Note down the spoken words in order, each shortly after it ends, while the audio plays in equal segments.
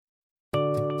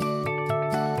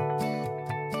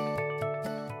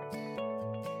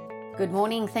Good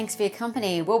morning. Thanks for your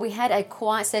company. Well, we had a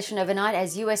quiet session overnight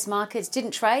as US markets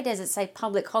didn't trade as it's a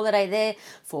public holiday there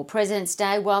for President's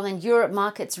Day, while in Europe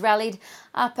markets rallied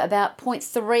up about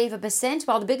 0.3%,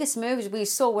 while the biggest moves we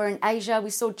saw were in Asia. We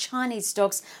saw Chinese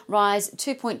stocks rise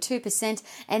 2.2%,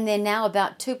 and they're now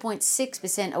about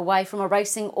 2.6% away from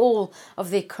erasing all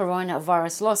of the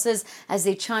coronavirus losses, as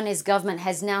the Chinese government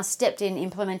has now stepped in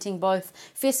implementing both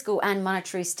fiscal and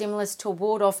monetary stimulus to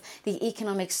ward off the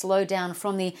economic slowdown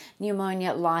from the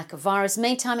pneumonia-like virus.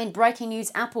 Meantime, in breaking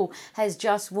news, Apple has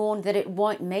just warned that it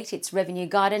won't meet its revenue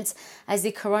guidance as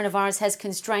the coronavirus has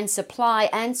constrained supply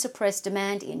and suppressed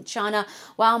demand in China,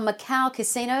 while Macau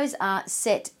casinos are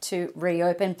set to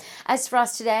reopen. As for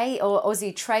us today,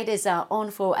 Aussie traders are on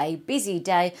for a busy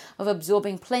day of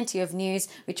absorbing plenty of news,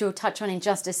 which we'll touch on in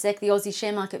just a sec. The Aussie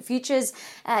share market futures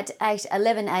at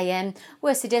 8:11 a.m.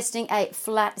 were suggesting a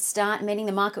flat start, meaning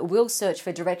the market will search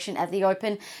for direction at the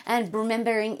open. And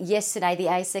remembering yesterday, the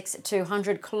ASX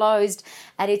 200 closed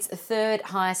at its third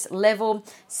highest level,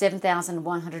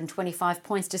 7,125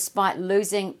 points, despite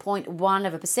losing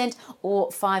 0.1%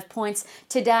 or 5 points.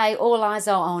 Today, all eyes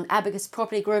are on Abacus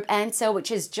Property Group, Ansell, which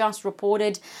has just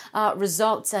reported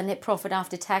results, net profit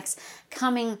after tax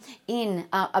coming in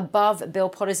above Bell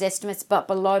Potter's estimates but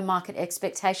below market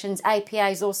expectations. APA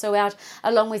is also out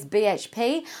along with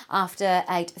BHP after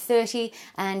 8:30,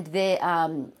 and their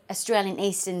Australian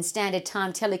Eastern Standard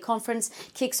Time teleconference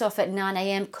kicks off at 9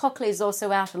 a.m. Cochlear is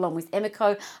also out along with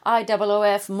Emeco,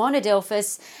 IOOF,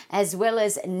 Monadelphous, as well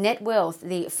as Netwealth,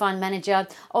 the fund manager,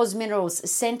 Oz Minerals,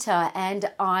 Centre and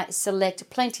iSelect.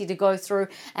 Plenty to go through,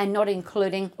 and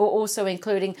also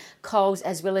including Coles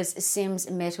as well as Sims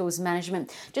Metals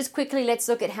Management. Just quickly, let's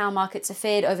look at how markets are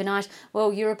fared overnight.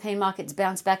 Well, European markets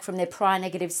bounced back from their prior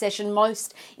negative session.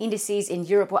 Most indices in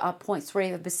Europe were up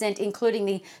 0.3%, including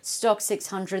the Stoxx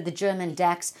 600, the German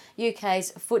DAX,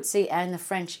 UK's FTSE and the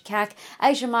French CAC.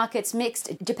 Asia markets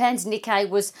mixed. Japan's Nikkei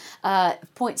was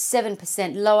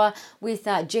 0.7% lower, with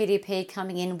GDP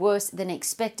coming in worse than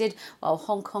expected, while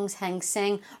Hong Kong's Hang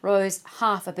Seng rose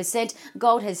 0.5%.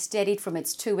 Gold has steadied from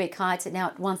its two-week high. It's now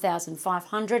at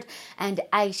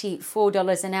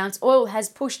 $1,584 an ounce. Oil has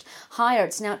pushed higher.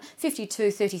 It's now at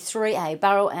 $52.33 a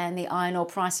barrel, and the iron ore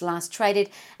price last traded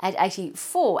at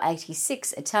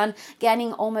 $84.86 a tonne,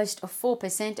 gaining almost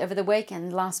 4% over the week.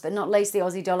 And last but not least, the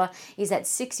Aussie dollar is at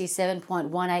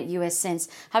 67.18 US cents.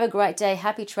 Have a great day,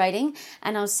 happy trading,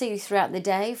 and I'll see you throughout the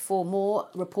day for more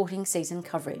reporting season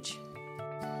coverage.